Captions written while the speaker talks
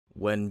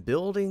When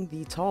building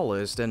the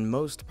tallest and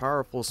most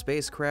powerful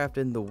spacecraft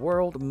in the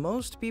world,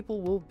 most people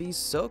will be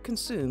so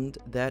consumed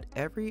that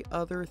every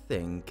other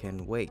thing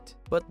can wait.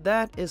 But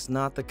that is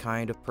not the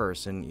kind of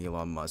person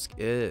Elon Musk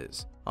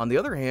is. On the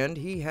other hand,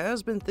 he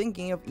has been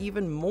thinking of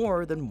even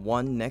more than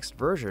one next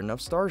version of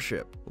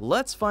Starship.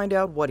 Let's find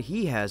out what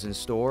he has in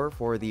store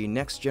for the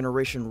next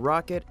generation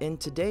rocket in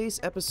today's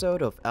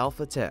episode of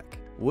Alpha Tech.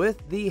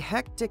 With the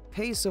hectic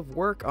pace of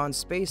work on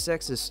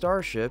SpaceX's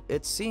Starship,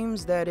 it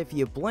seems that if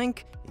you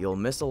blink, you'll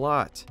miss a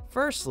lot.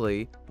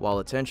 Firstly, while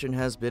attention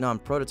has been on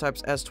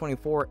prototypes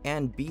S24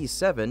 and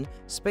B7,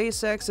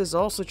 SpaceX is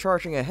also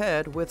charging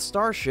ahead with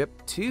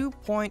Starship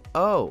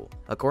 2.0.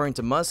 According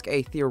to Musk,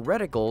 a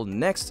theoretical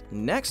next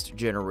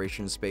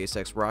generation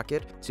SpaceX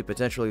rocket to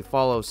potentially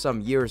follow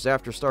some years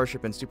after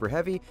Starship and Super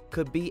Heavy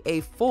could be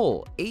a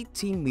full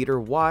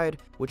 18-meter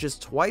wide, which is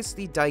twice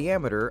the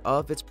diameter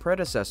of its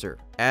predecessor.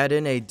 Add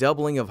in a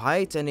doubling of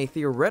height, and a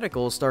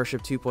theoretical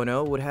Starship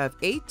 2.0 would have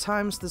 8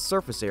 times the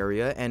surface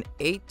area and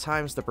 8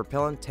 times the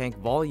propellant tank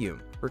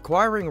volume,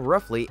 requiring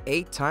roughly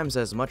 8 times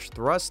as much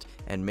thrust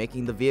and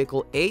making the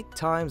vehicle 8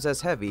 times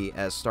as heavy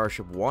as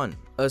Starship 1.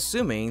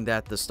 Assuming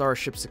that the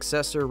Starship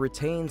successor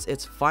retains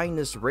its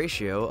fineness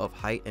ratio of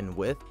height and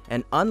width,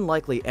 an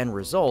unlikely end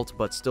result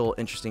but still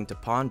interesting to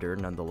ponder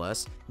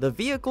nonetheless, the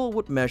vehicle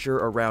would measure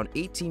around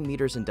 18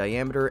 meters in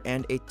diameter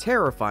and a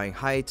terrifying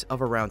height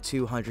of around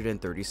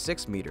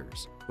 236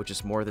 meters, which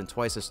is more than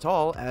twice as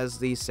tall as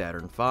the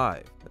Saturn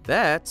V.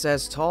 That's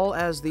as tall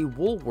as the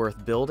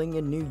Woolworth Building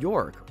in New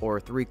York, or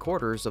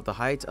 3/4 of the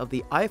height of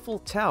the Eiffel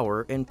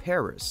Tower in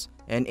Paris.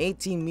 An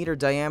 18-meter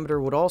diameter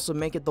would also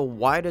make it the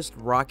widest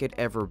rocket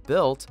ever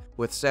built,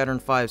 with Saturn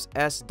V's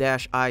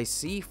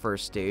S-IC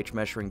first stage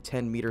measuring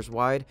 10 meters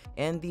wide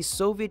and the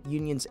Soviet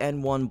Union's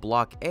N1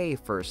 Block A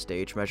first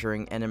stage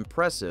measuring an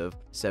impressive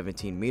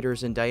 17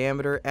 meters in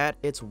diameter at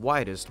its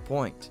widest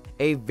point.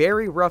 A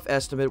very rough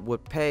estimate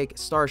would peg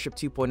Starship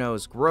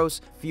 2.0's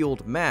gross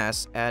fueled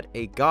mass at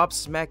a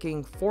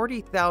gobsmacking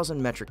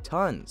 40,000 metric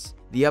tons.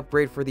 The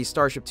upgrade for the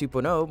Starship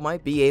 2.0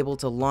 might be able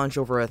to launch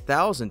over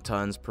 1,000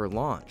 tons per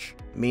launch,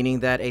 meaning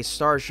that a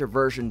Starship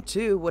version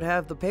 2 would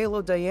have the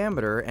payload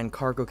diameter and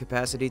cargo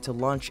capacity to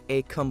launch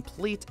a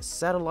complete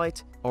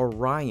satellite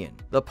Orion.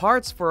 The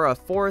parts for a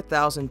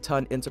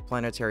 4,000-ton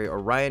interplanetary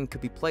Orion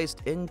could be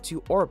placed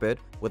into orbit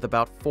with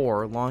about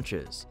 4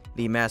 launches.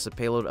 The massive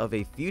payload of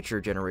a future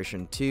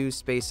Generation 2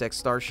 SpaceX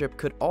Starship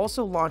could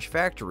also launch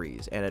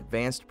factories and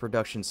advanced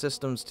production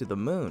systems to the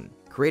moon.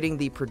 Creating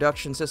the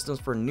production systems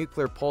for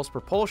nuclear pulse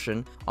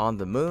propulsion on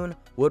the moon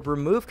would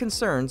remove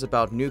concerns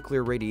about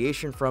nuclear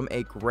radiation from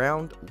a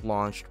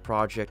ground-launched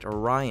Project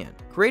Orion.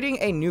 Creating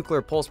a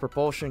nuclear pulse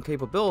propulsion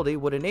capability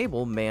would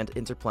enable manned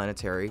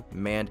interplanetary,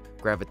 manned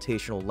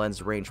gravitational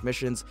lens range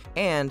missions,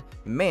 and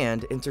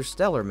manned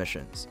interstellar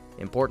missions.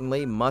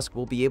 Importantly, Musk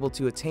will be able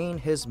to attain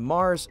his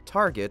Mars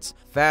targets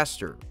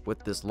faster with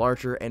this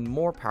larger and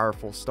more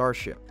powerful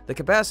Starship. The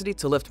capacity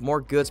to lift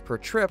more goods per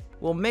trip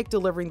will make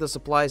delivering the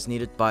supplies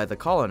needed by the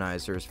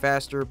colonizers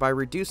faster by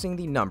reducing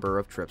the number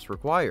of trips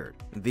required.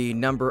 The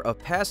number of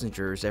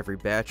passengers every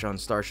batch on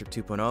Starship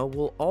 2.0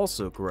 will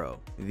also grow.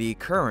 The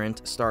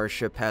current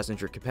Starship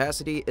passenger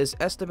capacity is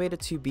estimated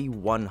to be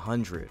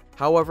 100.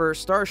 However,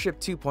 Starship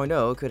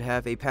 2.0 could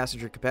have a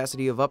passenger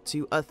capacity of up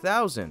to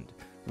 1,000.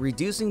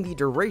 Reducing the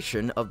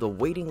duration of the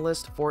waiting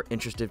list for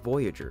interested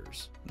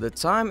voyagers. The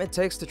time it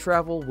takes to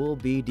travel will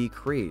be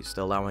decreased,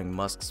 allowing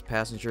Musk's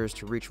passengers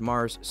to reach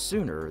Mars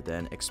sooner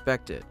than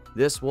expected.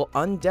 This will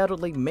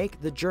undoubtedly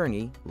make the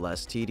journey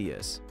less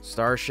tedious.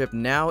 Starship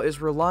now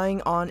is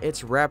relying on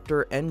its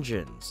Raptor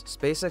engines.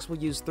 SpaceX will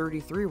use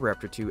 33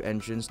 Raptor 2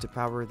 engines to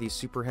power the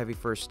Super Heavy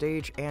first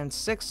stage and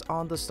 6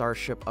 on the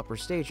Starship upper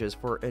stages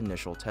for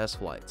initial test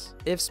flights.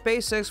 If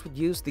SpaceX would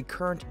use the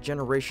current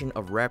generation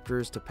of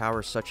Raptors to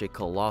power such a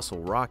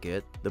colossal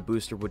rocket, the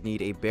booster would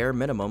need a bare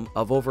minimum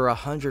of over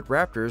 100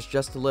 Raptors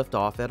just to lift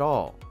off at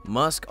all.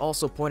 Musk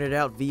also pointed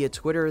out via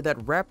Twitter that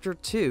Raptor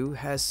 2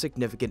 has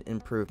significant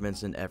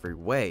improvements in every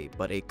way,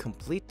 but a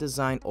complete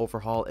design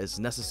overhaul is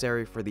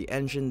necessary for the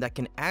engine that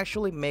can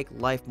actually make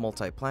life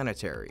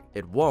multiplanetary.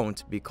 It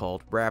won't be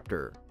called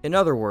Raptor. In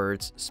other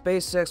words,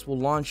 SpaceX will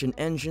launch an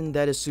engine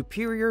that is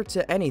superior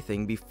to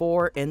anything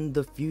before in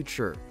the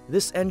future.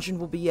 This engine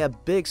will be a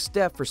big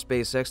step for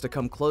SpaceX to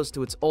come close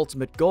to its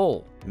ultimate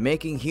goal,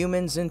 making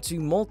humans into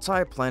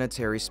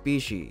multiplanetary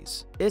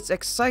species. It's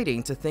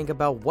exciting to think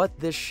about what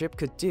this ship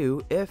could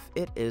do if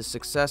it is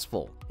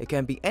successful. It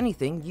can be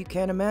anything you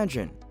can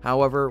imagine.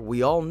 However,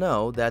 we all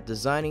know that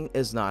designing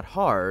is not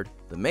hard,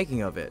 the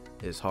making of it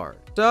is hard.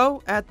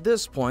 So, at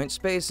this point,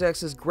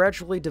 SpaceX is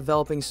gradually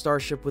developing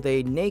Starship with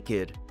a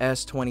naked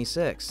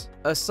S-26.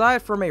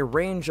 Aside from a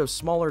range of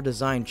smaller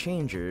design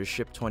changes,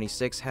 Ship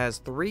 26 has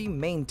 3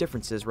 main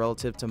differences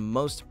relative to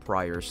most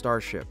prior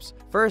Starships.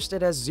 First,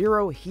 it has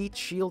 0 heat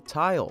shield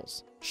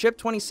tiles. Ship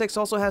 26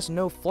 also has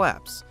no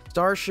flaps.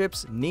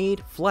 Starships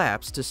need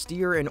flaps to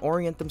steer and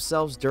orient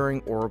themselves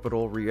during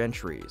orbital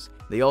re-entries.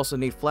 They also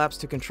need flaps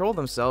to control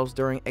themselves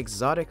during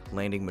exotic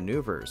landing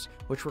maneuvers,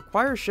 which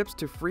require ships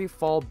to free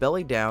fall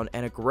belly down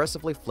and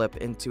aggressively flip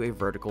into a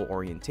vertical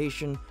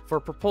orientation for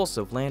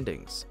propulsive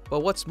landings.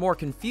 But what's more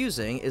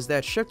confusing is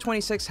that Ship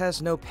 26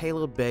 has no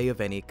payload bay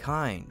of any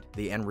kind.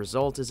 The end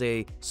result is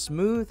a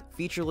smooth,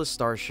 featureless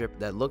starship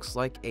that looks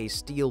like a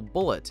steel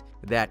bullet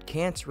that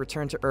can't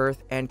return to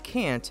Earth and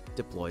can't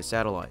deploy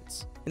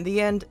satellites. In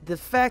the end, the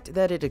fact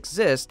that it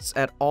exists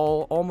at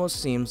all almost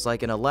seems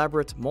like an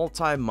elaborate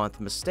multi-month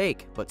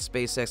mistake, but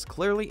SpaceX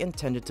clearly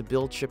intended to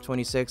build Ship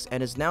 26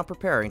 and is now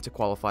preparing to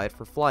qualify it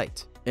for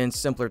flight. In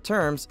simpler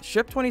terms,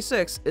 Ship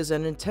 26 is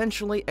an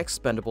intentionally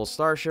expendable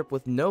starship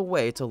with no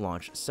way to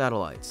launch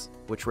satellites,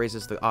 which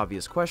raises the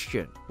obvious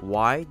question: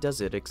 why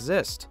does it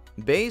exist?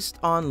 Based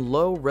on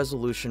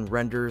low-resolution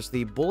renders,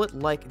 the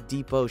bullet-like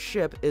depot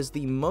ship is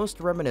the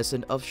most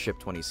reminiscent of Ship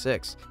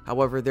 26.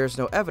 However, there's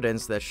no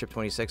evidence that Ship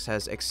 26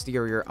 has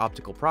exterior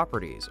optical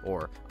properties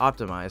or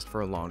optimized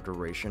for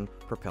long-duration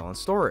propellant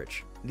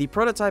storage. The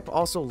prototype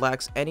also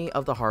lacks any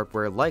of the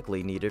hardware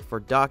likely needed for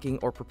docking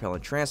or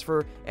propellant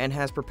transfer and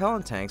has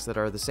propellant tanks that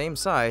are the same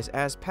size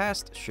as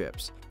past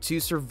ships. To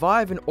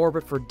survive in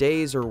orbit for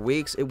days or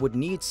weeks, it would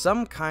need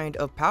some kind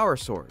of power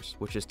source,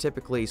 which is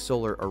typically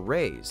solar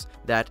arrays,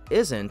 that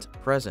isn't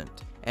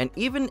present. And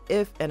even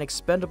if an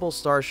expendable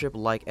starship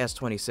like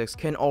S26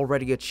 can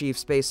already achieve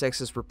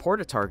SpaceX's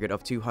reported target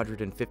of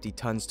 250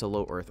 tons to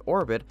low Earth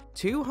orbit,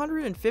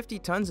 250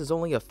 tons is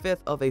only a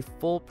fifth of a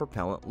full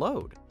propellant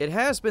load. It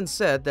has been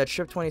said that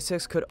Ship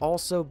 26 could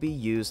also be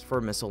used for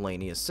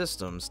miscellaneous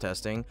systems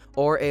testing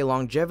or a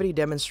longevity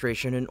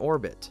demonstration in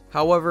orbit.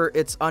 However,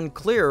 it's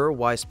unclear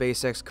why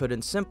SpaceX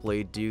couldn't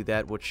simply do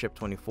that with Ship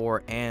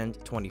 24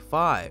 and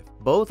 25.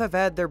 Both have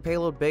had their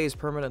payload bays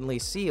permanently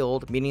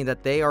sealed, meaning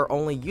that they are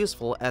only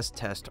useful as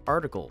test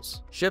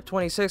articles. Ship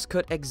 26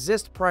 could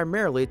exist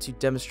primarily to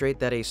demonstrate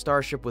that a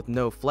starship with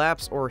no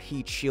flaps or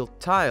heat shield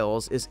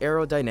tiles is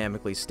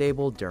aerodynamically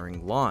stable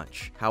during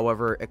launch.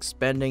 However,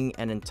 expending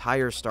an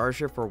entire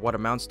starship for what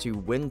amounts to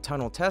wind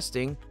tunnel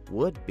testing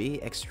would be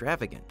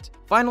extravagant.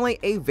 Finally,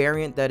 a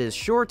variant that is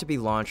sure to be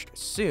launched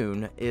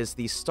soon is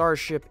the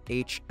Starship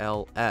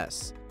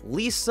HLS.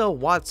 Lisa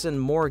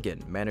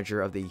Watson-Morgan,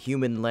 manager of the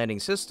Human Landing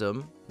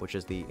System, which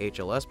is the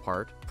HLS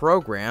part,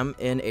 program,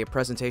 in a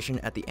presentation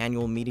at the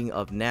annual meeting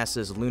of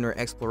NASA's Lunar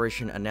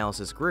Exploration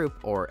Analysis Group,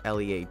 or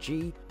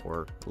LEAG,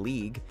 or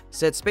League,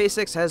 said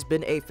SpaceX has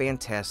been a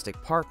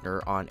fantastic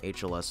partner on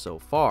HLS so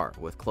far,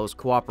 with close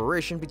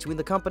cooperation between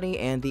the company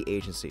and the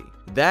agency.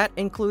 That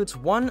includes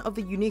one of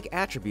the unique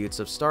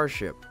attributes of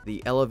Starship,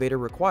 the elevator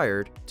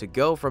required to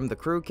go from the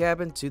crew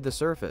cabin to the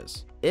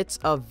surface. It's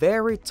a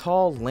very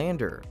tall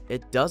lander.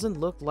 It doesn't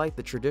look like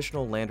the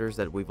traditional landers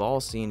that we've all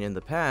seen in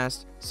the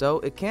past, so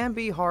it can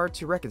be hard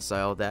to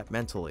reconcile that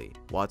mentally,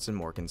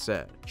 Watson-Morgan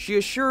said. She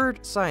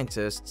assured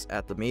scientists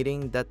at the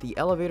meeting that the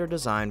elevator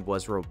design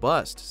was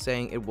robust,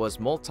 saying it was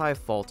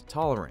multi-fault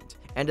tolerant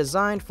and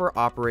designed for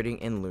operating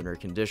in lunar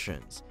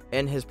conditions.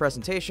 In his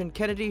presentation,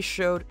 Kennedy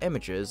showed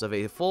images of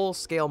a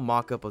full-scale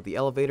mock-up of the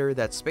elevator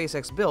that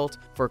SpaceX built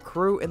for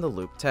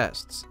crew-in-the-loop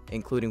tests,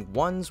 including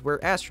ones where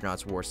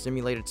astronauts wore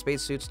simulated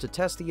spacesuits to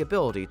test the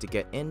ability to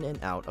get in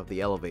and out of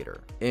the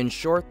elevator. In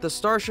short, the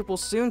Starship will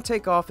soon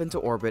take off into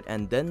orbit,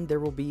 and then there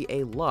will be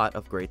a lot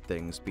of great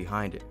things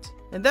behind it.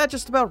 And that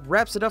just about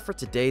wraps it up for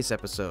today's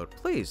episode.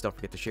 Please don't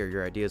forget to share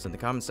your ideas in the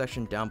comment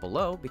section down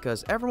below,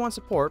 because everyone's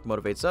support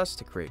motivates us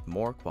to create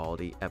more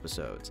quality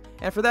episodes.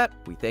 And for that,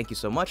 we thank you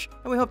so much,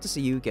 and we hope to see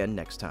you again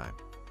next time.